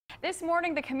This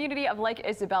morning, the community of Lake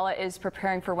Isabella is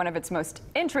preparing for one of its most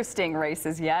interesting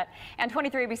races yet. And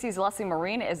 23 ABC's Lesley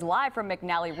Marin is live from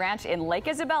McNally Ranch in Lake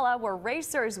Isabella, where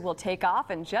racers will take off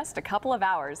in just a couple of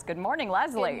hours. Good morning,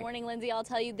 Lesley. Good morning, Lindsay. I'll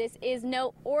tell you, this is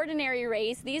no ordinary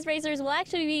race. These racers will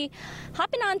actually be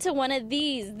hopping onto one of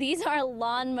these. These are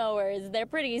lawn mowers. They're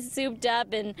pretty souped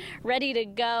up and ready to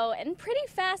go and pretty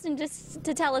fast. And just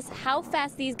to tell us how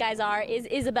fast these guys are is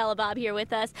Isabella Bob here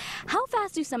with us. How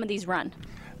fast do some of these run?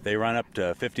 They run up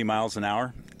to 50 miles an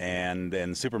hour, and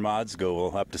then super mods go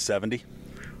up to 70.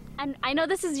 And I know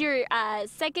this is your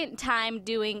second time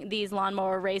doing these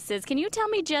lawnmower races. Can you tell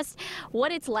me just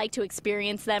what it's like to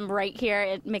experience them right here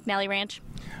at McNally Ranch?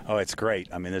 Oh, it's great.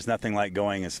 I mean, there's nothing like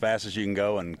going as fast as you can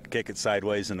go and kick it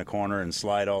sideways in the corner and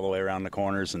slide all the way around the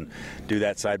corners and do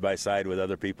that side by side with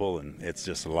other people, and it's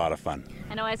just a lot of fun.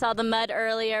 I know I saw the mud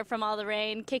earlier from all the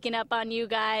rain kicking up on you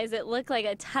guys. It looked like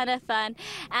a ton of fun.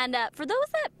 And for those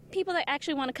people that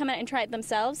actually want to come out and try it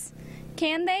themselves,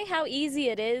 can they? How easy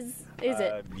it is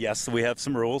it? Yes, we have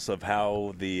some rules of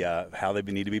how they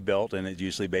need to be built, and it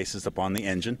usually bases upon the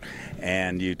engine.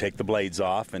 And you take the blades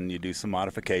off, and you do some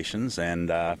modifications, and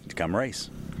come race.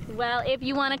 Well, if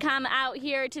you want to come out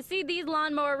here to see these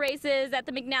lawnmower races at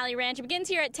the McNally Ranch, it begins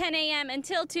here at 10 a.m.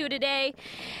 until 2 today.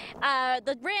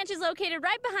 The ranch is located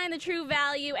right behind the True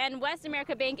Value and West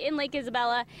America Bank in Lake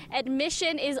Isabella.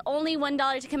 Admission is only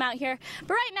 $1 to come out here.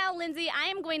 But right now, Lindsay, I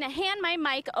am going to hand my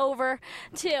mic over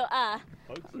to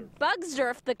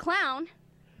Bugsdorf the clown,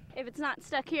 if it's not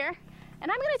stuck here,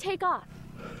 and I'm going to take off.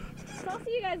 So I'll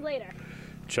see you guys later.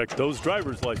 Check those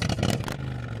driver's licenses.